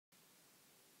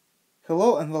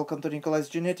Hello and welcome to Nikolay's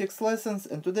genetics lessons,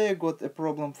 and today I got a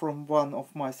problem from one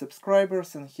of my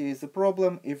subscribers, and here is a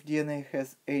problem. If DNA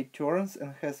has 8 turns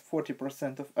and has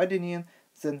 40% of adenine,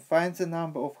 then find the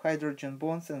number of hydrogen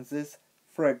bonds in this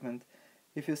fragment.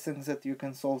 If you think that you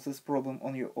can solve this problem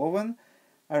on your own,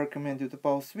 I recommend you to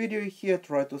pause video here,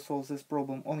 try to solve this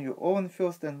problem on your own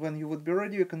first, and when you would be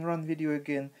ready you can run video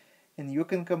again and you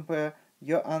can compare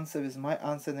your answer with my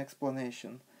answer and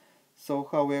explanation. So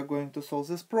how we are going to solve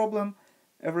this problem?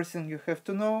 Everything you have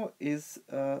to know is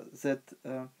that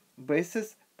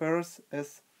bases pairs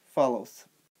as follows.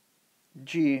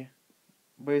 G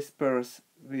base pairs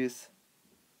with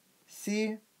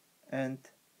C and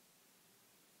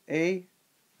A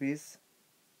with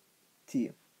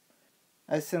T.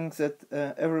 I think that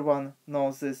everyone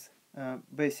knows this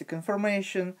basic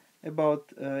information about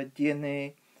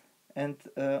DNA, and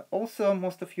also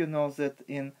most of you know that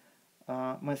in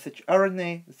message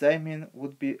RNA, thymine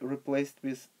would be replaced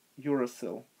with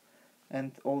uracil,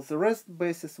 and all the rest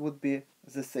bases would be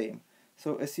the same.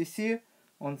 So as you see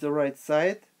on the right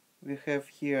side, we have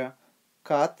here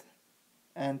cut,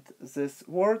 and this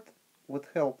word would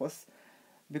help us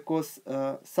because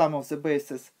some of the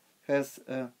bases has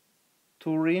a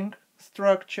two-ring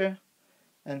structure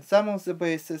and some of the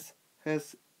bases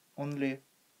has only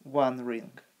one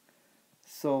ring.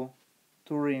 So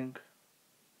two-ring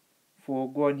for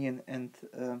guanine and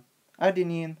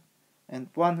adenine, and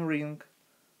one ring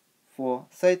for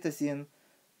cytosine,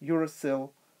 uracil,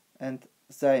 and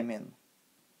thymine.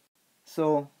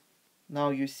 So now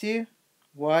you see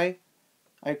why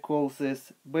I call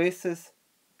this bases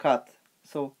cut.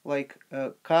 So like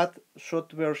a cut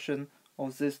short version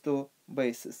of these two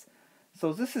bases.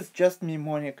 So this is just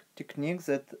mnemonic technique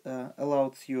that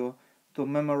allows you to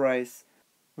memorize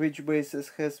which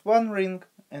bases has one ring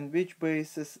and which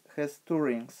bases has two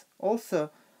rings.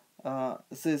 Also,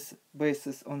 this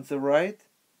bases on the right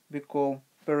we call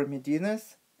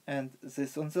pyrimidines, and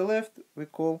this on the left we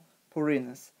call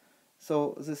purines.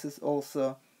 So this is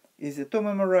also easy to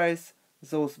memorize.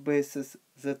 Those bases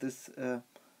that is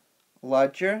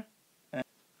larger, and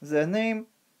their name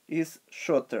is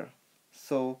shorter.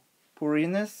 So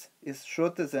purines is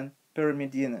shorter than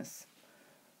pyrimidines.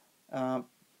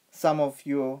 Some of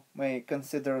you may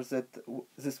consider that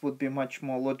this would be much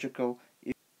more logical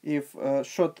if a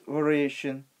short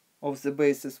variation of the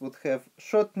bases would have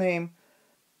short name,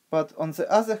 but on the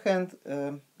other hand,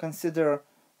 consider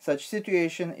such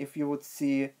situation if you would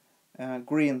see a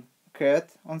green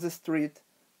cat on the street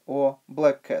or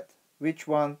black cat. Which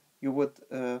one you would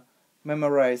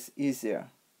memorize easier?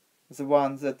 The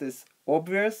one that is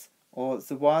obvious or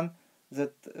the one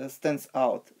that stands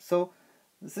out? So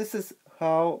this is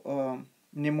how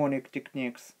mnemonic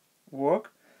techniques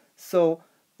work. So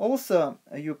also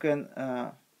you can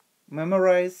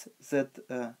memorize that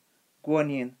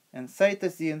guanine and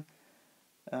cytosine,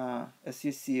 as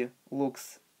you see,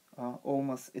 looks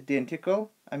almost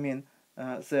identical. I mean,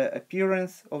 the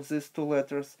appearance of these two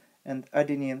letters, and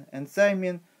adenine and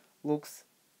thymine looks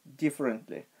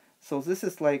differently. So this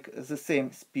is like the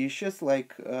same species,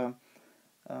 like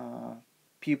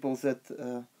people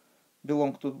that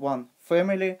belong to one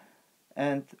family,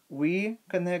 and we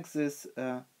connect this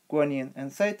guanine and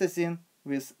cytosine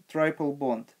with triple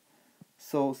bond.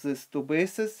 So these two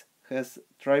bases has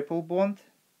triple bond,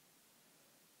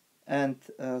 and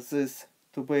these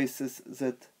two bases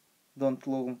that don't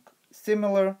look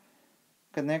similar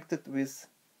connected with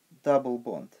double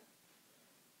bond.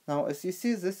 Now as you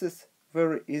see, this is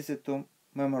very easy to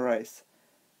memorize.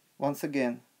 Once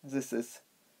again, this is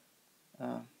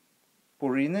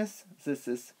purines, this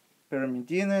is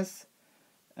pyrimidines,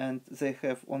 and they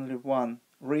have only one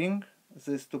ring.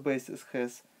 These two bases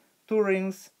has two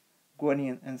rings.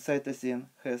 Guanine and cytosine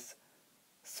has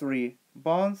 3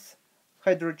 bonds,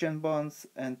 hydrogen bonds,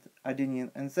 and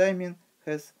adenine and thymine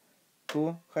has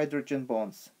 2 hydrogen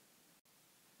bonds.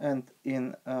 And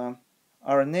in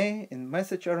RNA, in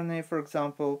message RNA for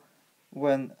example,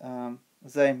 when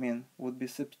thymine would be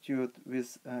substituted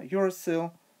with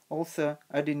uracil, also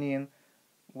adenine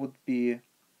would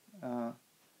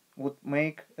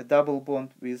make a double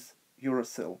bond with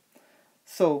uracil.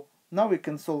 So now we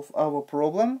can solve our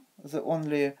problem. The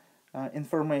only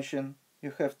information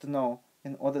you have to know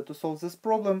in order to solve this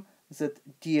problem is that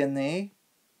DNA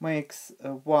makes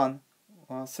one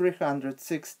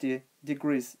 360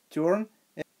 degrees turn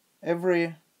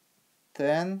every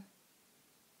 10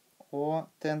 or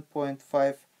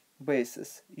 10.5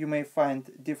 bases. You may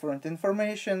find different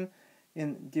information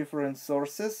in different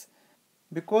sources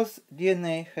because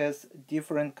DNA has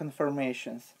different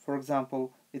conformations. For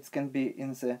example, it can be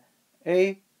in the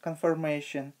A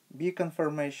conformation, B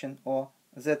conformation or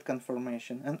Z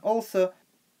conformation. And also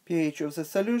pH of the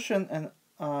solution and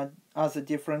other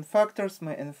different factors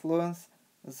may influence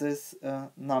these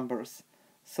numbers.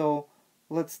 So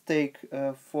let's take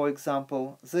for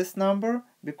example this number,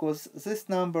 because this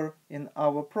number in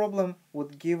our problem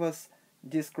would give us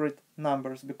discrete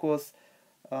numbers, because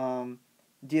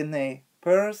DNA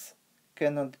pairs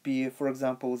cannot be, for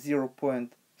example,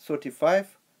 0.35.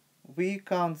 We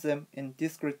count them in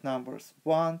discrete numbers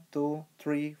 1, 2,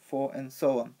 3, 4 and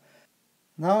so on.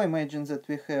 Now imagine that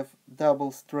we have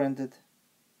double-stranded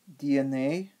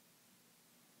DNA,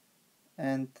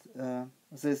 and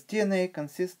this DNA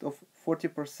consists of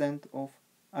 40% of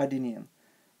adenine.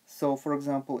 So for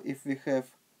example, if we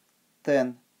have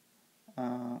 10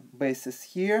 bases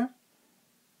here,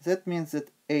 that means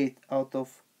that 8 out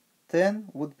of 10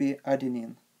 would be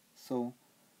adenine. So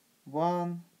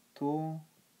 1, 2,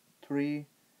 3,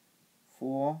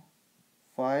 4,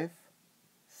 5,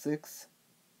 6,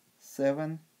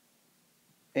 7,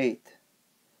 8.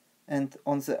 And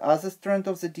on the other strand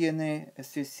of the DNA,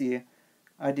 as you see,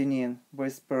 adenine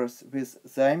base pairs with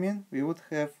thymine, we would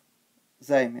have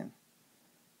thymine.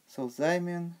 So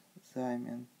thymine,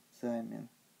 thymine, thymine,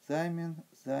 thymine,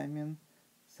 thymine,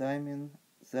 thymine,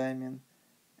 thymine,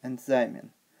 and thymine.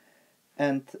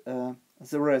 And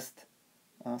the rest,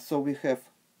 so we have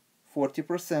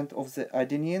 40% of the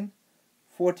adenine,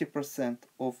 40%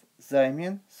 of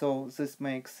thymine, so this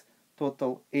makes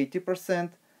total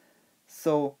 80%.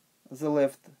 So the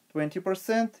left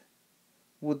 20%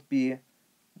 would be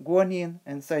guanine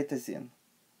and cytosine.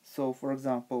 So for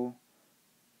example,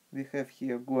 we have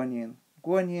here guanine,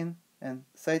 guanine, and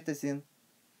cytosine,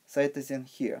 cytosine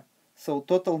here. So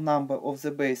total number of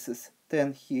the bases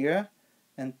 10 here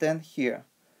and 10 here.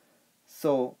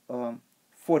 So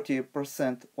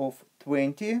 40% of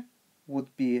 20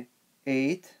 would be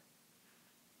 8.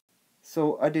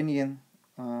 So adenine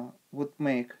would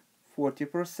make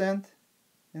 40%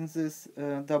 in this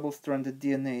double-stranded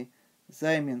DNA.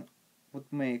 Thymine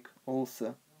would make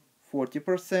also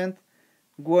 40%.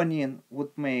 Guanine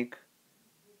would make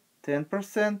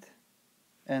 10%.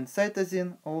 And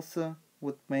cytosine also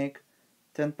would make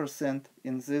 10%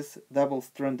 in this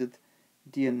double-stranded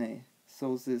DNA.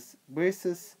 So these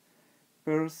bases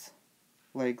pairs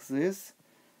like this,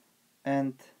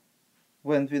 and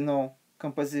when we know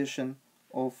composition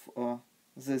of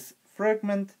this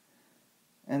fragment,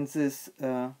 and this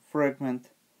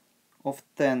fragment of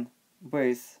 10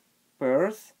 base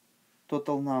pairs,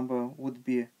 total number would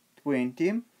be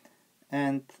 20.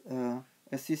 And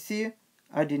as you see,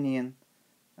 adenine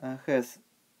has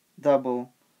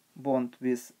double bond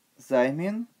with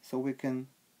thymine, so we can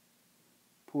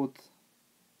put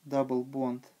double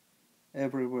bond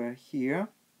everywhere here.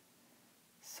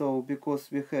 So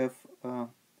because we have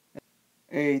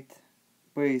 8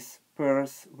 base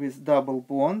pairs with double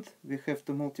bond, we have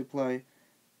to multiply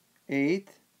 8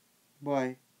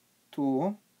 by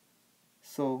 2,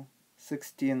 so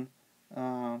 16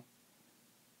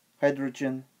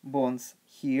 hydrogen bonds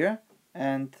here,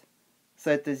 and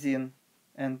cytosine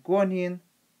and guanine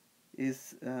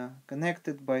is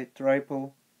connected by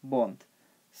triple bond.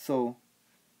 So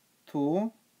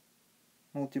 2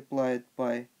 multiplied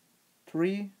by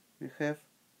 3, we have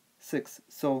 6.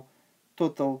 So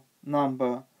total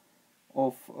number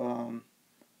of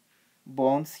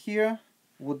bonds here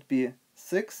would be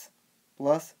 6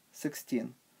 plus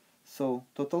 16. So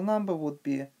total number would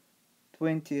be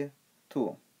 22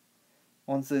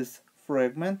 on this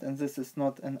fragment, and this is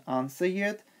not an answer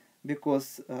yet,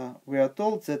 because we are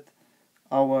told that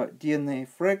our DNA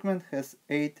fragment has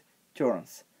 8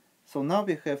 turns. So now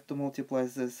we have to multiply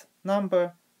this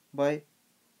number by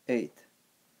 8.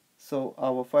 So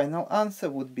our final answer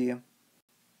would be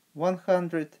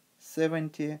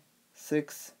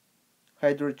 176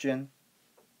 hydrogen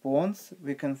bonds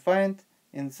we can find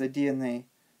in the DNA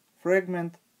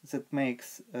fragment that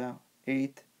makes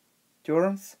 8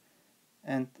 turns,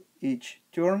 and each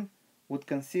turn would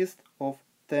consist of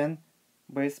 10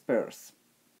 base pairs.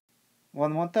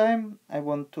 One more time, I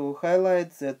want to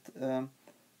highlight that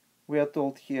we are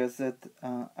told here that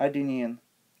adenine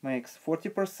makes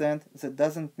 40%. That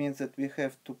doesn't mean that we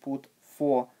have to put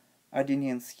 4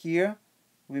 adenines here.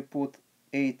 We put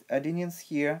 8 adenines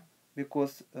here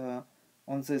because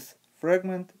on this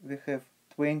fragment we have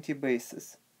 20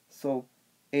 bases. So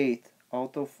 8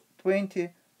 out of 20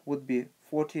 would be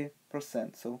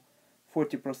 40%. So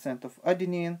 40% of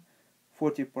adenine,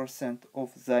 40%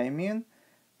 of thymine,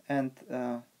 and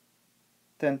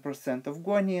 10% of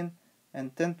guanine,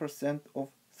 and 10% of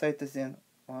cytosine,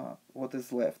 what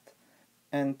is left.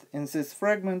 And in this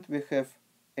fragment we have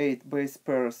 8 base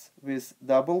pairs with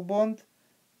double bond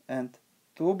and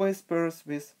 2 base pairs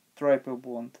with triple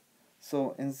bond.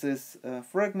 So in this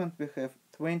fragment we have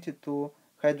 22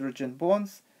 hydrogen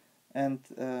bonds, and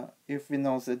if we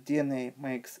know that DNA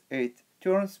makes 8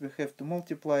 turns, we have to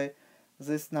multiply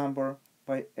this number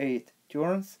by 8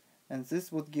 turns, and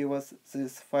this would give us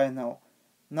this final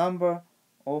number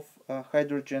of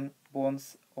hydrogen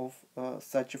bonds of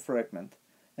such a fragment.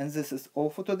 And this is all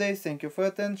for today. Thank you for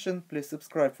your attention. Please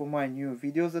subscribe for my new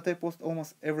videos that I post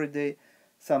almost every day.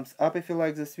 Thumbs up if you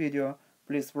like this video.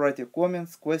 Please write your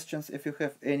comments, questions if you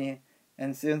have any.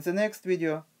 And see you in the next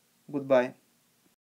video. Goodbye.